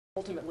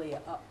ultimately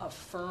a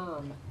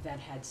firm that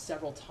had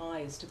several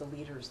ties to the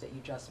leaders that you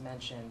just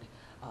mentioned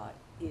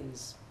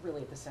is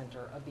really at the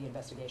center of the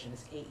investigation,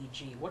 is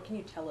AEG. What can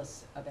you tell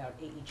us about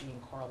AEG and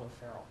Carl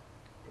O'Farrell?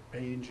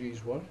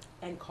 AEG's what?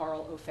 And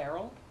Carl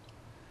O'Farrell?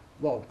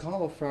 Well,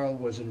 Carl O'Farrell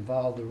was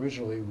involved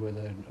originally with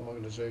an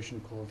organization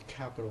called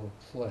Capital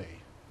Play.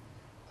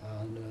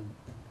 And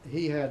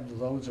he had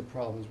loads of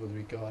problems with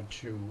regard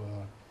to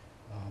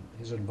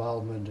his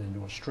involvement in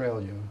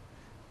Australia.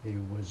 He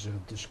was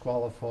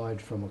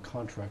disqualified from a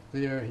contract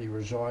there. He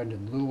resigned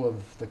in lieu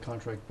of the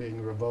contract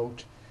being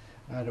revoked.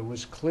 And it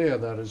was clear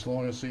that as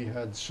long as he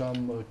had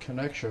some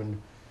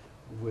connection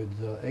with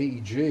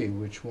AEG,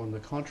 which won the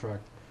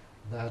contract,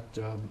 that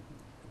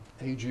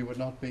AEG would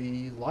not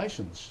be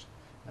licensed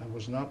and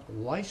was not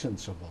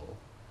licensable.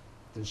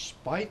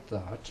 Despite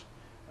that,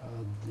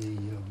 the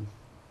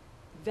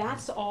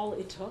That's all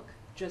it took?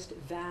 Just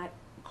that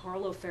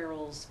Carl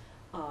O'Farrell's,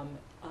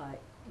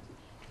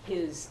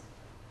 his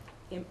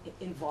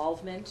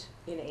involvement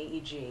in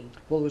AEG?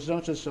 well, it was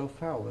not just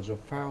O'Farrell. There was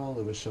O'Farrell,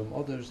 there were some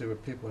others, there were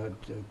people who had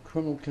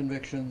criminal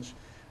convictions.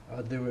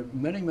 There were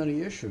many,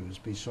 many issues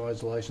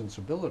besides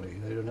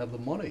licensability. They didn't have the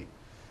money.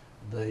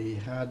 They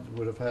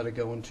would have had to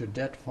go into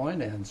debt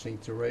financing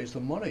to raise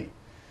the money.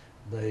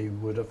 They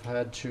would have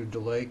had to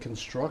delay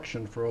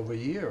construction for over a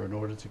year in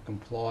order to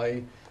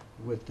comply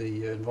with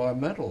the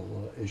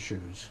environmental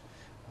issues.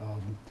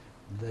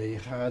 They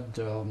had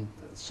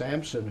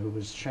Sampson, who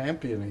was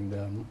championing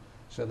them,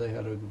 said they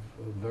had a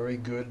very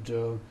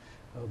good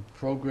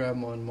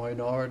program on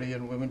minority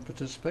and women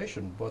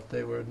participation, but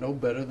they were no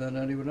better than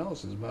anyone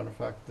else. As a matter of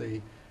fact,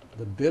 the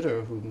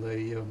bidder whom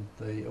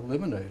they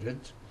eliminated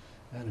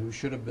and who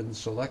should have been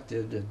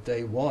selected at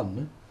day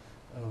one,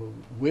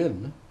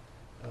 Win,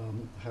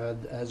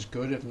 had as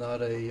good, if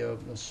not a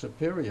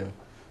superior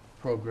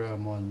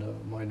program on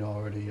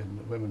minority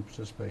and women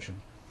participation.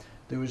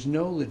 There was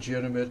no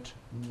legitimate,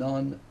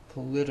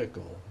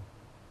 non-political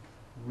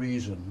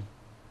reason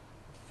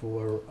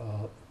for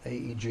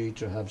AEG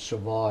to have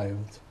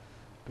survived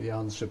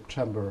beyond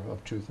September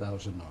of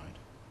 2009.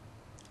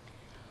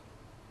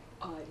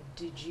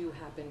 Did you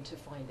happen to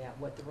find out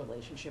what the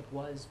relationship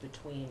was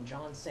between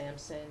John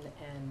Sampson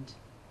and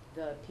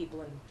the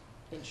people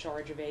in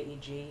charge of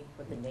AEG,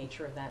 what the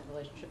nature of that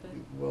relationship is?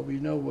 Well, we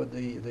know what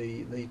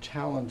the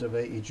talent of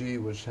AEG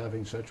was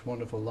having such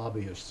wonderful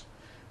lobbyists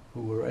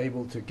who were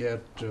able to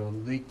get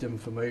leaked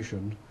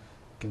information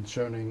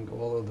concerning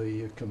all of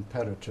the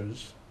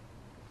competitors.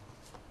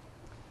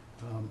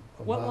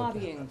 What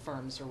lobbying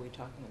firms are we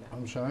talking about?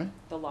 I'm sorry?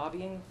 The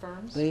lobbying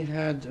firms? They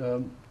had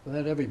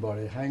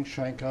everybody. Hank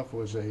Shankoff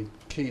was a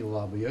key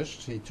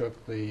lobbyist. He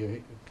took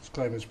the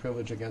claim his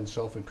privilege against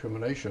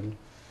self-incrimination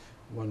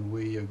when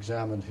we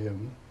examined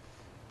him.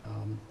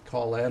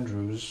 Carl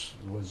Andrews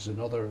was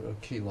another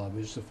key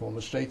lobbyist, a former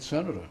state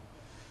senator.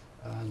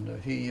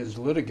 And he is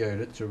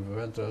litigated to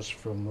prevent us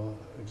from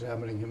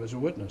examining him as a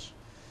witness.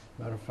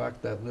 Matter of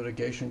fact, that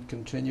litigation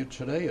continued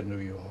today in New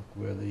York,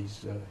 where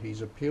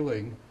he's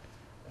appealing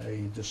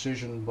a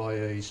decision by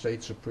a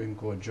state Supreme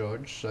Court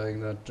judge saying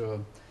that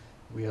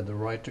we had the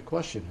right to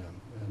question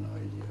him. And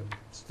I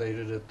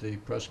stated at the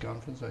press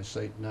conference, I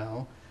state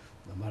now,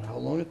 no matter how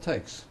long it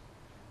takes,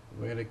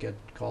 we're going to get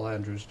Carl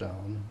Andrews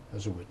down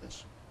as a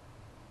witness.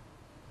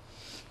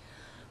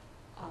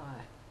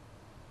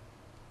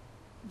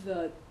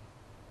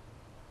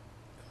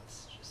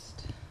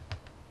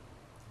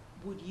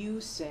 Would you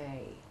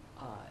say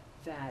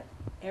that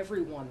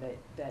everyone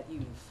that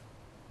you've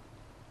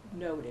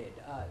noted,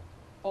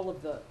 all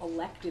of the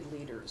elected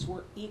leaders,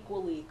 were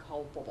equally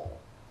culpable,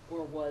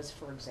 or was,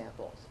 for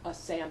example, a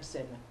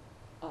Sampson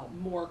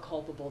more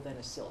culpable than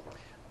a Silver?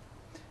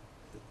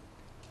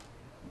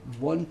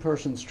 One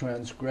person's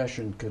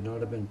transgression could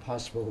not have been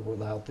possible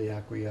without the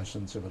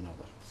acquiescence of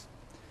another.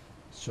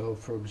 So,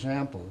 for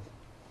example,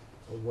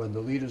 when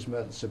the leaders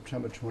met on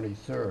September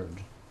 23rd,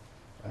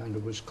 and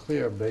it was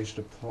clear based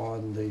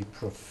upon the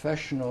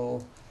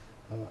professional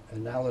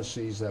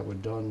analyses that were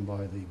done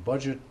by the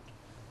budget,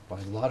 by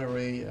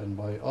lottery, and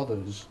by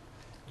others,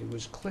 it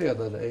was clear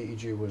that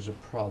AEG was a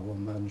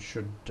problem and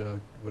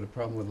with a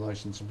problem with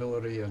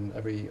licensability and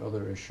every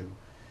other issue.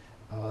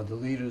 The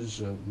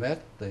leaders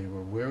met, they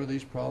were aware of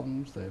these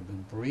problems, they had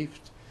been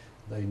briefed,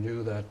 they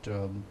knew that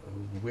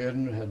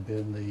Win had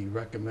been the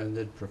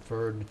recommended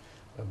preferred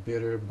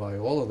bidder by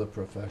all of the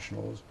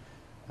professionals,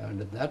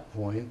 and at that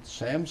point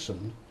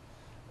Sampson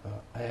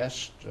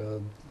asked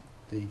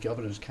the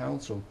Governor's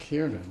Counsel,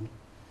 Kiernan,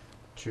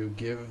 to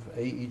give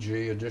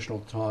AEG additional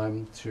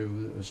time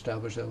to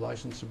establish their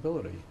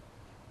licensability.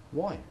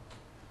 Why?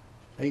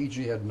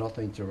 AEG had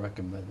nothing to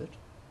recommend it.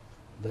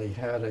 They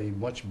had a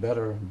much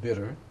better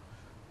bidder.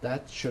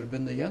 That should have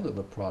been the end of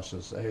the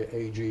process.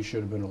 AEG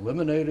should have been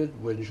eliminated,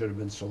 Win should have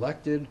been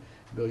selected,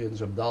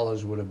 billions of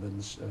dollars would have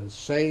been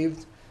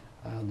saved,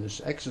 and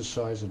this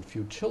exercise in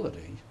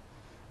futility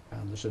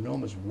and this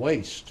enormous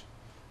waste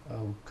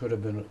could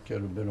have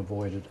been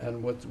avoided.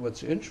 And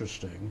what's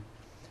interesting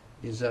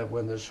is that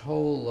when this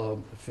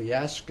whole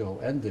fiasco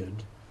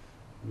ended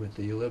with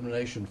the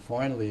elimination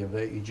finally of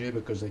AEG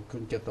because they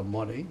couldn't get the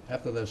money.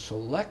 After they're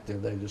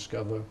selected, they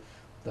discover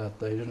that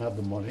they didn't have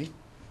the money,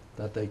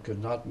 that they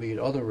could not meet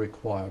other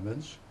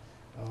requirements.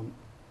 Um,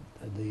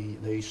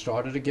 they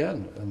started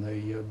again,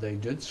 and they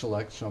did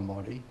select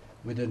somebody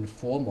within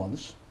 4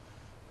 months,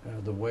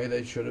 the way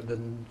they should have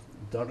been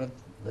done it,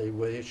 the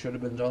way it should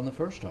have been done the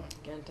first time.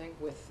 Genting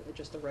with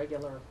just a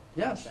regular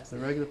Yes, process. the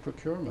regular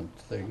procurement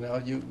thing. Now,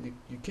 you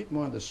keep in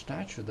mind the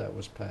statute that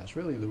was passed.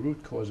 Really, the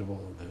root cause of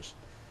all of this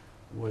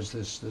was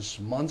this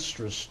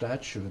monstrous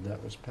statute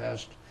that was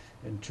passed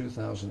in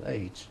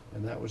 2008,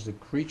 and that was the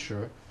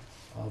creature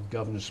of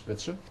Governor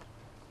Spitzer,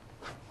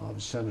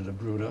 of Senator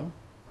Bruno,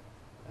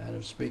 and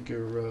of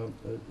Speaker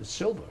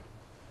Silver.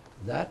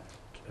 That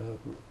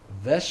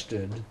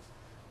vested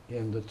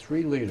in the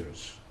three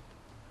leaders,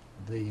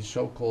 the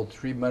so-called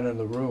three men in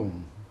the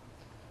room,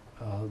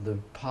 the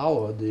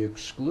power, the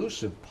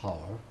exclusive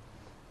power,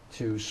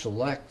 to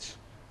select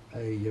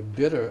a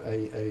bidder,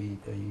 a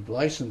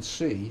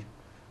licensee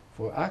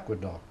for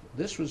Aqueduct.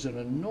 This was an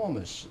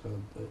enormous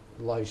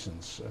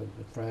license,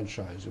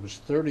 franchise. It was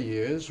 30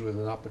 years with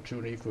an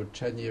opportunity for a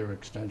 10-year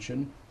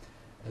extension.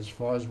 As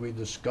far as we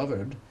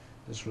discovered,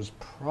 this was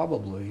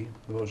probably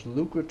the most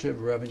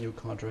lucrative revenue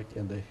contract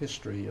in the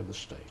history of the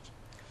state.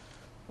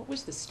 What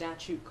was the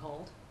statute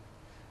called?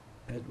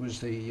 It was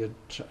the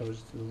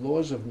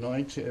laws of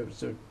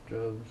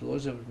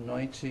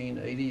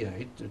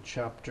 1988,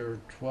 chapter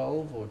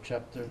 12 or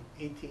chapter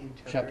 18.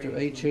 chapter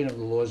 18 of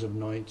the laws of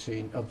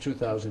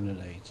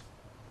 2008.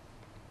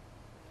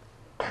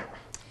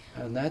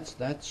 And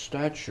that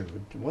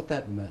statute, what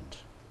that meant,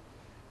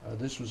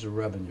 this was a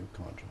revenue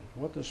contract.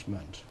 What this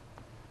meant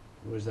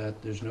was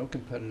that there's no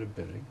competitive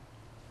bidding.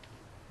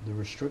 The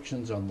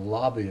restrictions on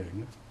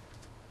lobbying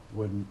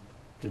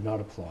did not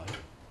apply.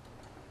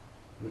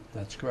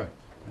 That's correct.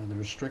 And the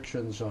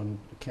restrictions on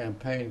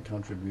campaign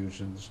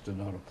contributions did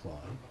not apply.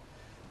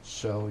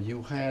 So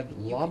you had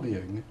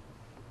lobbying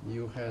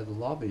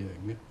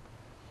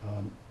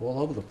all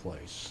over the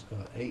place.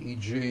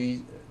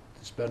 AEG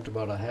spent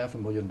about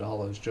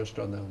 $500,000 just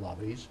on their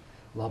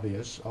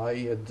lobbyists. I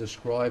had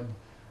described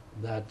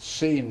that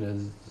scene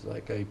as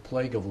like a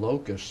plague of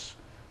locusts.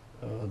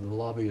 The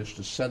lobbyists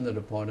descended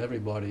upon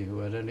everybody who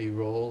had any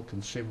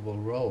conceivable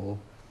role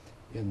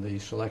in the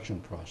selection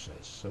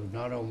process. So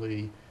not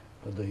only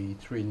the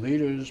three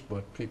leaders,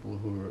 but people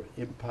who were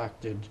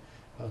impacted,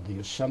 the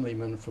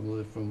assemblyman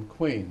from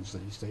Queens, the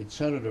state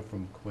senator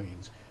from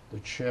Queens, the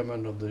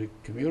chairman of the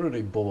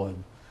community board,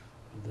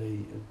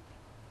 the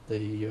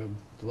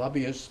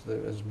lobbyists,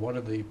 as one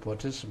of the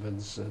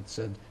participants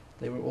said,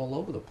 they were all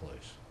over the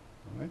place.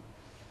 All right?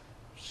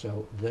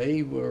 So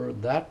they were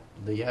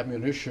the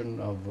ammunition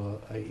of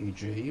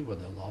AEG were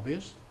the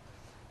lobbyists.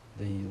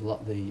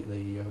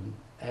 The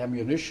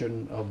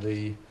ammunition of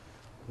the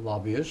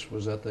lobbyists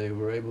was that they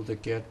were able to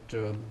get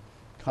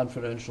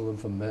confidential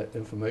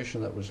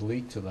information that was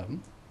leaked to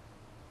them.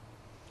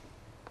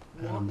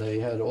 And they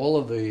had all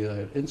of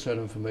the inside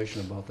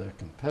information about their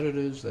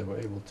competitors. They were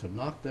able to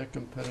knock their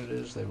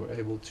competitors. They were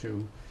able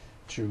to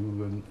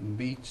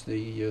meet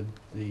the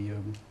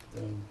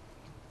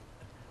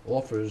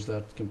offers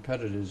that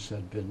competitors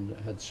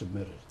had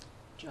submitted.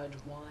 Judge,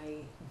 why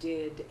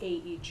did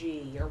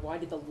AEG, or why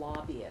did the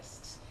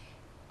lobbyists,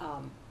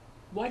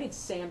 why did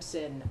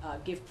Sampson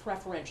give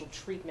preferential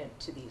treatment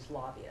to these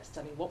lobbyists?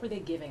 I mean, what were they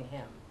giving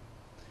him?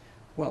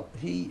 Well,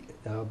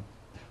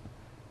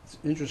 it's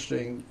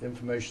interesting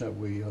information that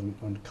we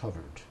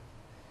uncovered.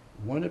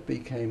 When it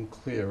became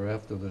clear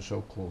after the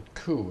so-called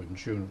coup in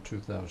June of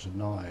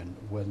 2009,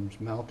 when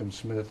Malcolm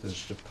Smith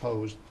is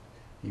deposed,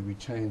 he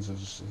retains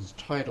his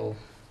title,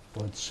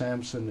 but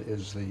Sampson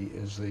is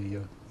the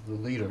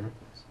leader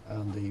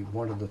and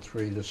one of the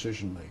three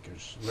decision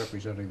makers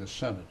representing the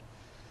Senate.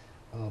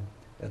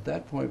 At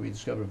that point, we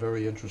discovered a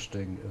very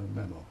interesting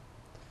memo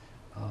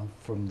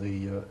from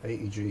the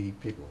AEG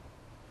people.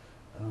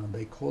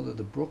 They called it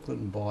the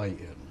Brooklyn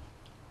buy-in.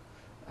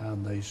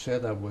 And they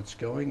said that what's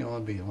going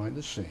on behind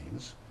the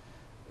scenes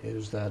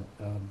is that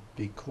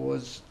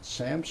because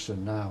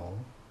Sampson now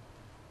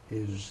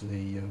is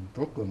the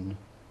Brooklyn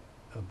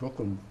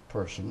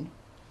person,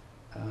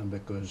 and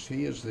because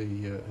he is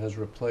has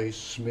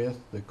replaced Smith,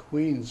 the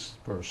Queens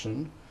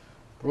person,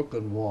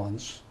 Brooklyn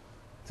wants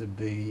to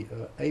be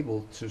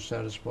able to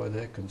satisfy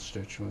their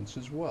constituents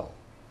as well.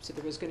 So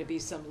there was going to be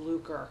some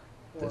lucre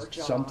or There's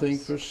jobs. something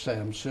for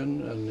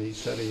Sampson, and he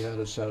said he had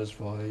to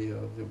satisfy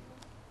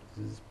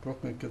his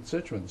Brooklyn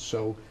constituents.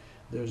 So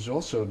there's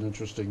also an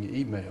interesting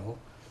email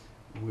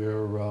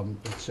where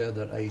it said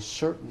that a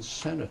certain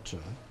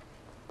senator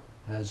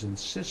has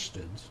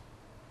insisted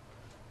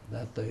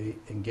that they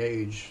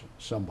engage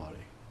somebody,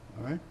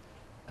 all right?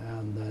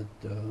 And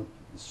that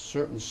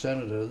certain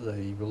senator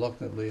they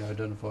reluctantly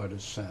identified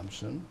as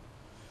Sampson,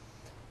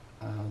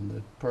 and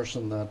the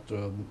person that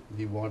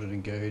he wanted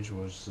engaged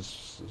was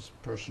this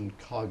person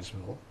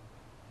Cogswell,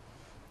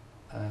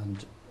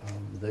 and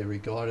they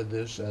regarded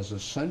this as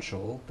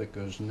essential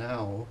because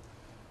now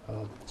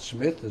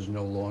Smith is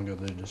no longer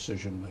the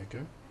decision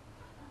maker,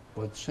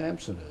 but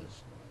Sampson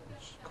is.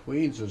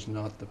 Queens is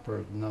not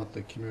not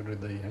the community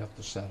they have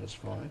to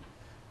satisfy,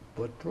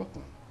 but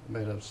Brooklyn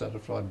may have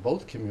satisfied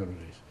both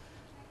communities.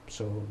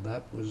 So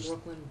that was,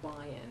 Brooklyn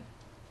buy-in.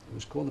 it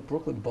was called the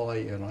Brooklyn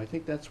Buy-in. I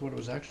think that's what it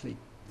was actually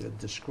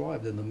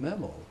described in the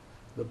memo,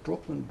 the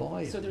Brooklyn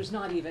Buy-in. So there's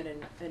not even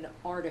an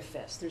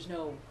artifice, there's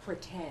no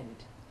pretend.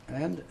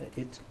 And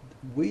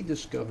we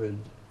discovered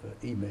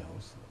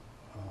emails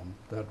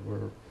that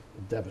were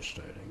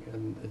devastating,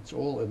 and it's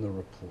all in the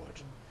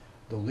report,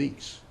 the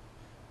leaks.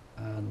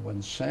 And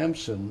when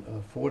Sampson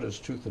fought us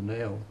tooth and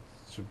nail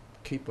to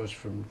keep us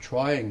from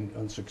trying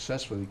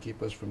unsuccessfully to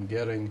keep us from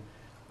getting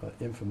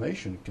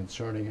information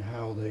concerning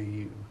how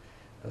they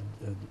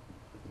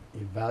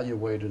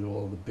evaluated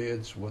all the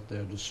bids, what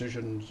their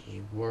decisions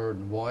were,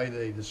 and why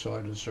they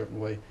decided a certain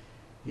way,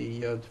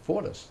 he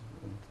fought us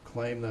and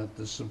claimed that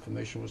this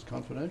information was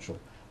confidential.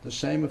 The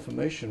same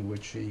information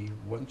which he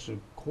went to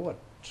court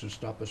to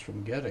stop us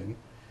from getting,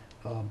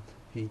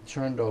 he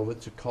turned over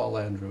to Carl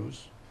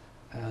Andrews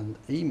and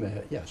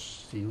email.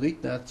 Yes, he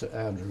leaked that to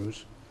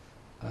Andrews,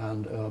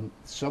 and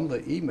some of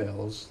the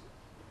emails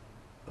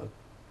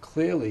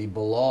clearly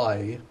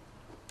belie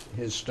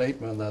his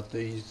statement that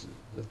these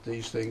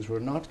things were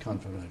not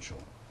confidential,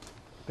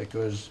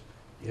 because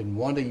in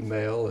one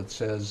email it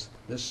says,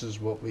 this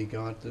is what we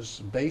got, this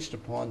based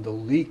upon the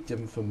leaked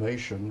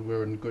information,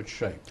 we're in good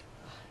shape.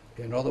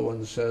 Another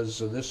one says,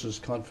 this is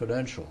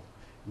confidential.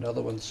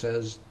 Another one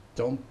says,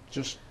 don't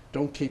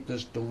keep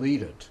this,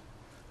 delete it.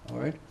 All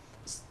right?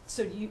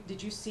 So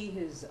did you see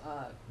his,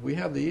 We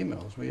have the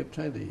emails, we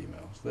obtained the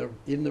emails, they're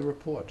in the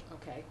report.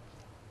 okay.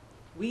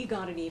 We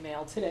got an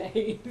email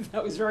today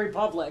that was very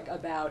public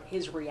about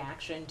his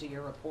reaction to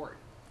your report.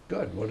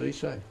 Good, what did he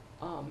say?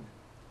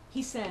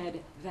 He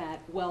said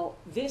that, well,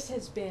 this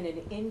has been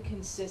an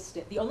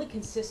inconsistent, the only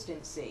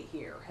consistency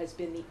here has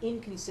been the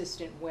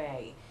inconsistent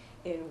way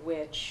in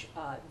which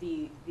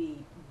the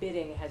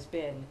bidding has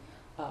been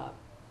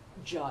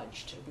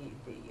judged,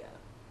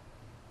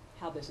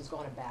 how this has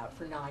gone about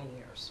for 9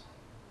 years.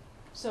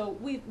 So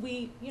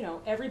we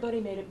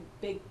everybody made a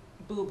big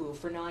boo-boo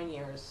for 9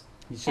 years.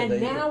 He said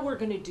And now we're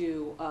going to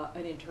do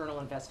an internal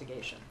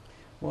investigation.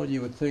 Well,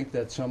 you would think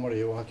that somebody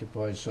who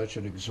occupies such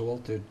an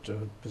exalted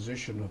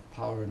position of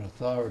power and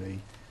authority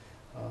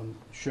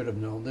should have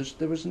known this.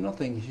 There was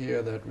nothing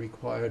here that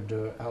required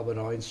Albert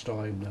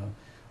Einstein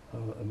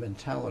a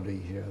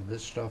mentality here.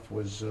 This stuff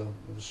was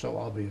so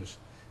obvious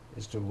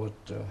as to what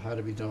had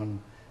to be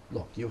done.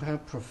 Look, you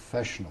have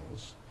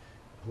professionals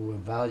who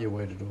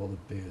evaluated all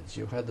the bids.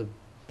 You had the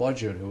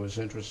budget who was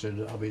interested,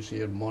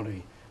 obviously, in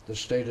money. The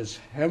state is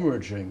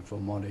hemorrhaging for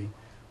money.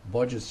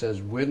 Budget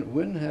says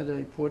Wynn had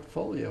a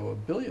portfolio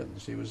of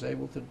billions. He was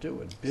able to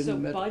do it. So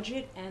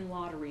budget and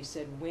lottery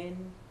said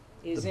Wynn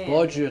is in. The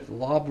budget,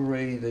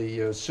 lottery, the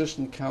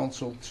assistant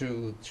counsel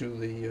to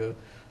the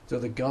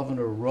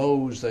governor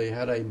Rose, they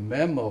had a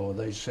memo.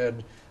 They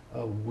said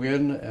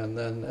Wynn and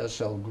then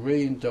S.L.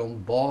 Green,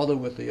 don't bother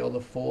with the other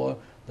four.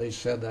 They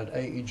said that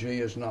AEG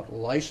is not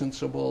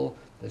licensable.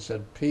 They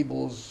said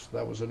Peebles,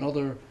 that was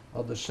another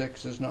of the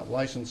six, is not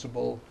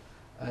licensable.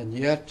 And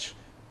yet,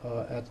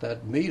 at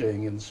that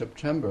meeting in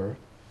September,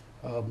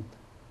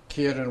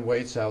 Kiernan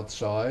waits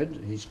outside.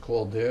 He's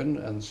called in,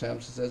 and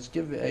Sampson says,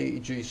 give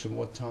AEG some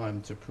more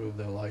time to prove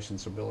their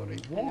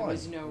licensability. Why? And there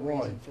was no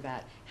reason for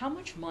that. How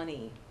much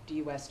money do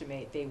you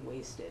estimate they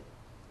wasted?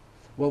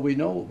 Well, we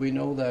know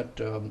that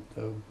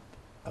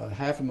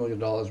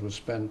 $500,000 was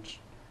spent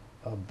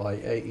by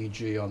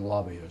AEG on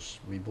lobbyists.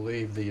 We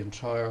believe the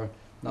entire,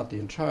 not the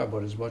entire,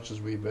 but as much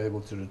as we were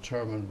able to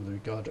determine with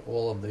regard to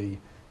all of the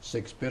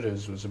six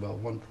bidders was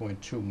about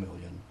 1.2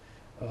 million.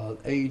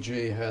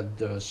 AEG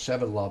had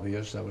 7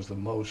 lobbyists. That was the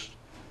most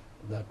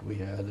that we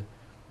had.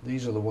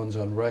 These are the ones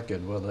on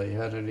record. Whether they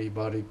had any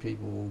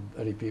people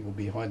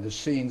behind the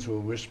scenes who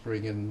were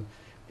whispering in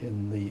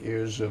the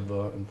ears of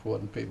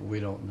important people, we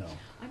don't know.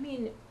 I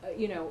mean,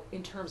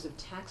 in terms of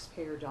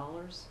taxpayer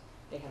dollars,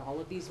 they had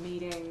all of these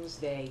meetings.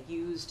 They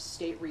used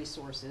state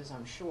resources,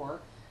 I'm sure,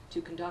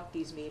 to conduct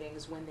these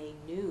meetings when they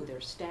knew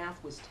their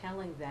staff was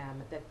telling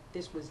them that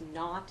this was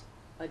not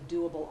a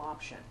doable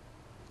option.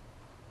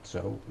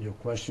 So your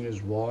question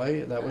is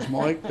why? That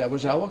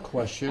was our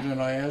question, and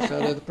I asked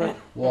that at the press.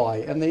 Why?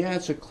 And the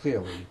answer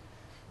clearly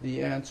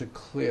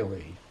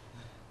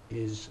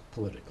is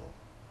political.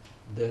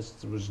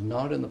 This was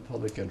not in the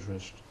public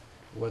interest,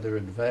 whether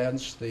it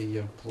advanced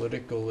the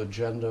political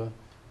agenda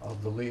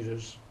of the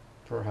leaders,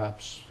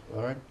 perhaps,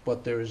 all right?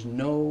 But there is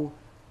no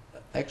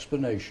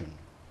explanation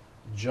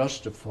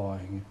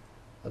justifying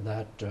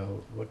that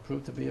what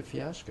proved to be a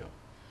fiasco.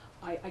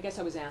 I guess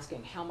I was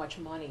asking, how much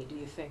money do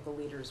you think the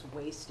leaders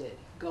wasted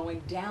going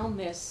down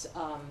this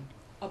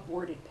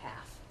aborted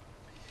path?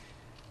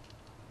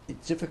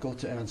 It's difficult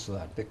to answer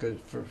that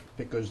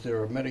because there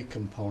are many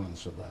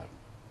components of that.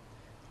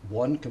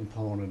 One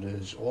component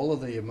is all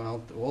of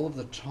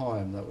the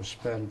time that was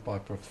spent by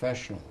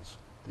professionals,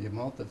 the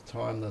amount of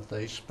time that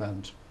they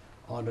spent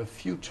on a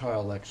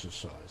futile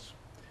exercise.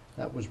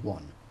 That was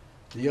one.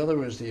 The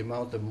other is the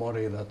amount of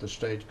money that the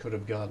state could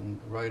have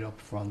gotten right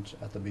up front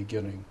at the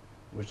beginning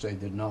which they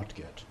did not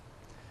get.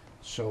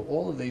 So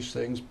all of these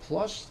things,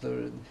 plus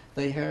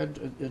they had,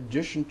 in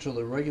addition to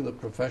the regular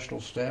professional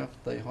staff,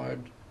 they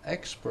hired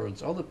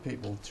experts, other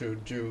people to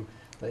do,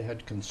 they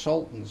had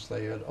consultants,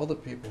 they had other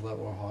people that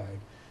were hired.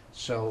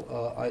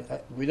 So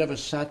we never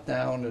sat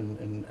down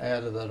and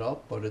added that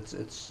up, but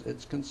it's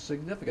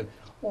significant.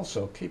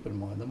 Also, keep in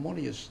mind the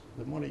money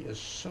is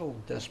so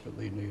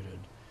desperately needed.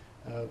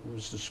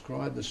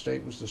 The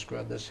state was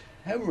described as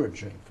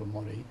hemorrhaging for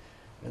money,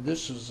 and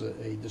this is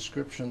a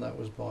description that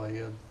was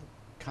by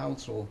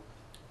counsel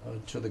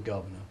to the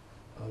governor,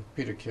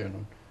 Peter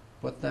Kiernan.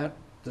 But that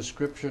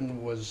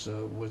description was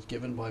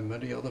given by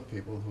many other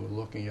people who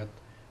were looking at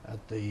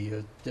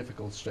the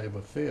difficult state of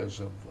affairs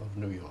of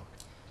New York.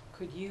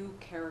 Could you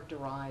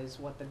characterize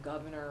what the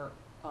governor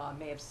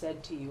may have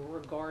said to you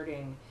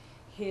regarding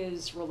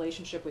his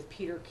relationship with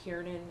Peter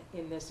Kiernan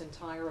in this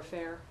entire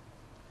affair?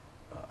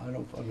 I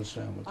don't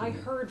understand what you I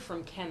mean. heard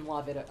from Ken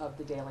Lovett of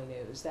the Daily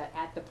News that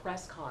at the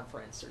press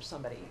conference, or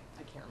somebody,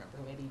 I can't remember,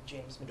 maybe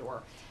James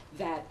Medore,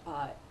 that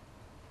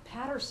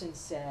Patterson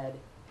said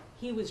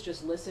he was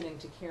just listening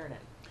to Kiernan.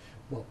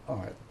 Well, all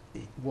right.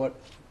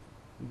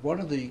 One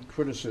of the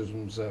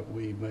criticisms that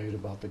we made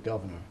about the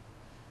governor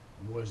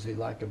was the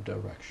lack of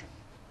direction.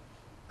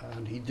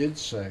 And he did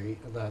say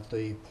that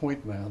the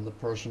point man, the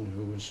person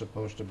who was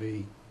supposed to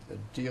be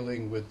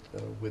dealing with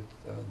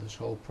this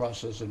whole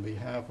process on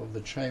behalf of the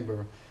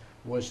chamber,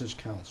 was his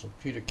counsel,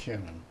 Peter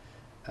Kiernan.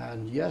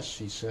 And yes,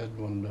 he said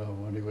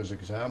when he was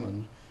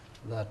examined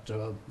that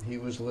he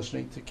was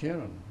listening to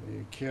Kiernan.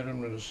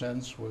 Kiernan, in a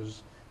sense,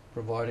 was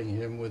providing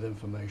him with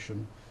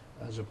information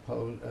as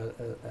opposed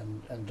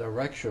and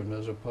direction,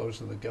 as opposed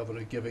to the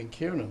governor giving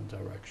Kiernan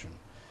direction.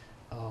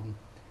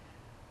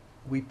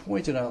 We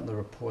pointed out in the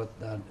report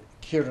that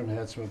Kiernan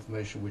had some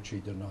information which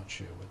he did not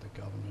share with the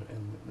governor,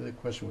 and the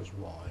question was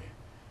why.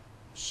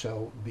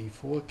 So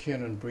before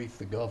Kiernan briefed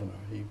the governor,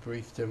 he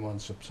briefed him on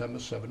September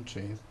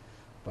 17th.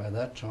 By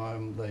that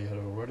time,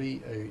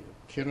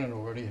 Kiernan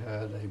already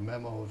had a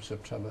memo of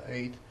September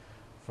 8th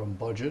from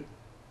Budget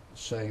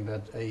saying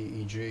that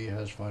AEG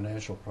has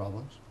financial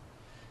problems.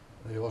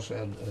 They also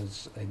had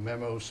a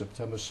memo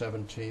September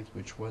 17th,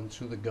 which went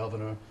to the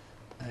governor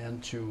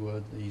and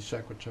to the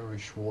Secretary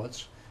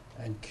Schwartz.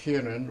 And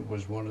Kiernan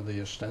was one of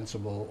the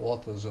ostensible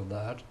authors of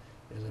that.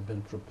 It had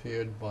been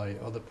prepared by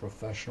other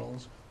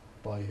professionals,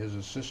 by his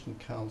assistant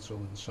counsel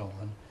and so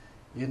on.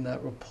 In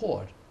that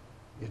report,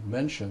 it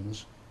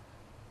mentions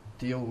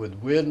deal with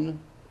Wynn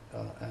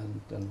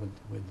and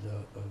with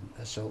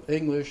SL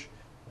English.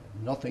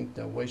 Nothing,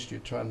 don't waste your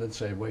time. Didn't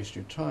say waste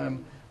your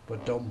time,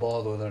 but don't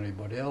bother with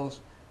anybody else.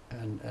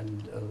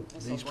 And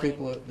these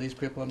people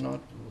are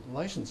not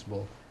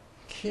licensable.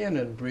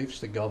 Kiernan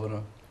briefs the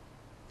governor,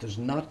 does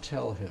not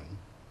tell him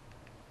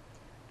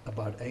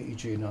about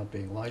AEG not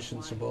being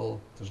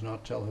licensable, does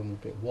not tell him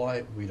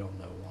why, we don't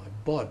know why.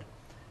 But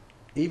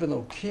even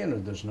though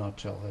Kiernan does not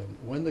tell him,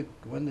 when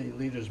the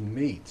leaders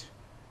meet,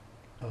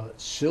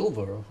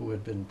 Silver, who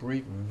had been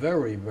briefed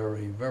very,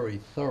 very, very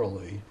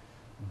thoroughly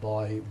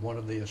by one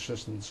of the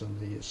assistants in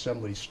the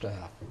assembly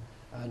staff,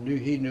 and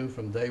he knew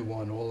from day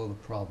one all of the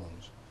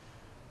problems.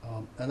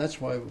 And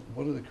that's why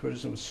one of the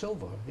criticisms of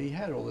Silver, he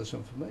had all this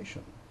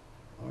information,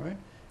 all right?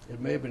 It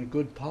may have been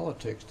good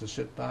politics to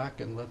sit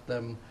back and let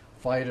them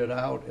fight it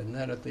out, and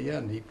then at the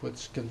end he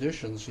puts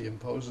conditions he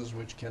imposes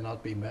which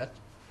cannot be met,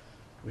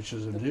 which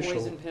is initial. The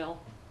poison pill?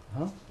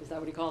 Huh? Is that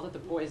what he called it, the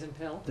poison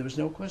pill? There was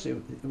no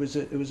question. It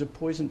was a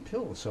poison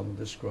pill, someone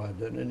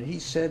described it, and he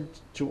said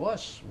to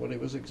us when he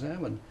was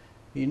examined,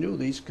 he knew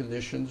these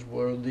conditions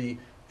were the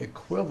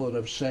equivalent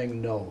of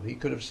saying no. He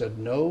could have said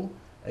no,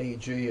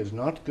 AEG is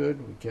not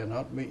good, we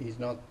cannot meet,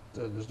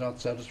 does not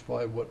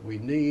satisfy what we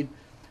need,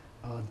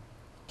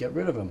 get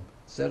rid of him.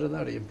 Instead of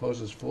that, he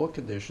imposes 4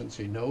 conditions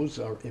he knows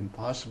are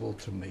impossible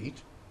to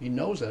meet. He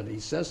knows that, he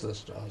says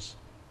this to us,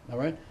 all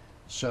right?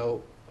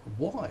 So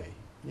why?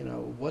 You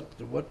know, what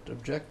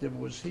objective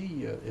was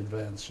he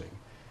advancing?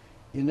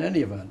 In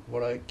any event,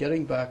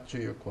 getting back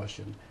to your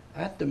question,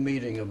 at the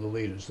meeting of the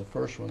leaders, the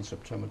first one,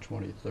 September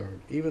 23rd,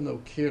 even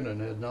though Kiernan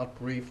had not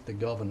briefed the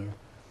governor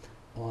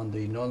on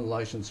the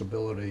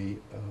non-licensability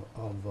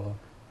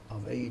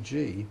of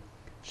AEG,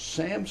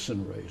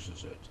 Sampson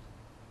raises it.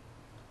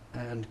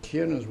 And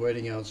Kiernan's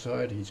waiting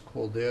outside, he's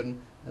called in,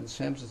 and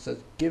Sampson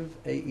says, give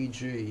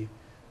AEG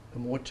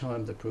more Oh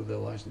time to prove their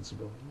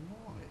licensability.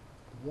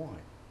 Why?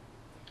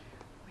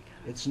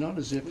 It's not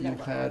as if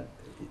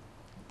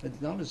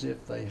it's not as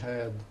if they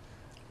had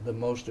the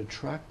most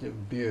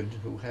attractive bid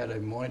who had a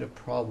minor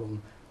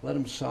problem. Let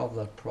him solve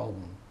that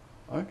problem.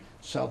 All right?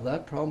 Solve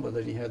that problem, but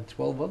then he had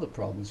 12 other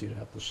problems he'd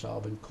have to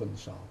solve and couldn't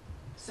solve.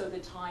 So the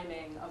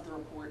timing of the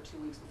report 2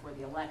 weeks before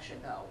the election,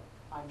 though,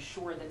 I'm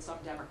sure that some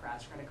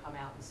Democrats are going to come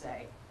out and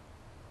say,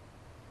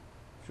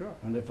 Sure.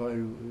 And if I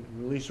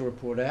release a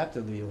report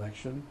after the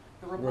election,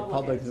 the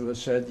Republicans would have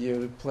said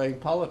you're playing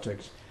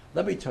politics.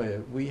 Let me tell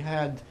you,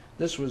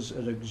 this was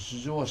an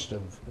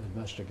exhaustive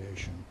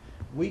investigation.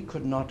 we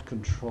could not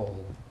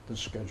control the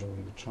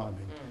scheduling, the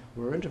timing.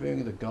 We're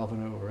interviewing the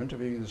governor, we're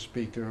interviewing the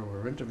speaker,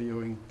 we're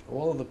interviewing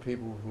all of the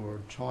people who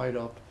are tied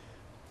up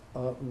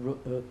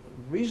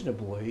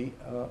reasonably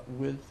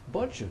with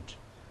budget.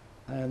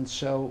 And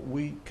so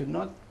we could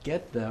not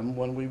get them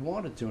when we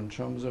wanted to in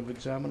terms of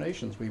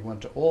examinations. We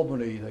went to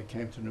Albany, they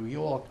came to New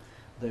York,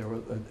 there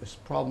were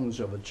problems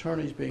of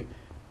attorneys being,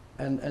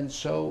 and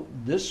so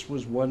this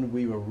was when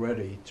we were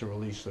ready to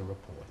release the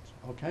report,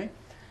 okay?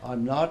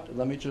 I'm not,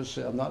 let me just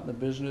say, I'm not in the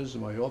business,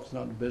 and my office is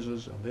not in the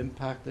business of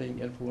impacting,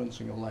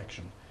 influencing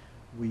election.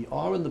 We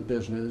are in the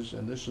business,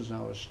 and this is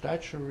now a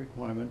statutory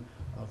requirement,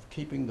 of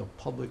keeping the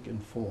public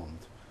informed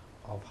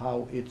of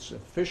how its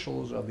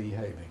officials are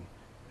behaving.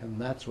 And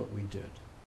that's what we did.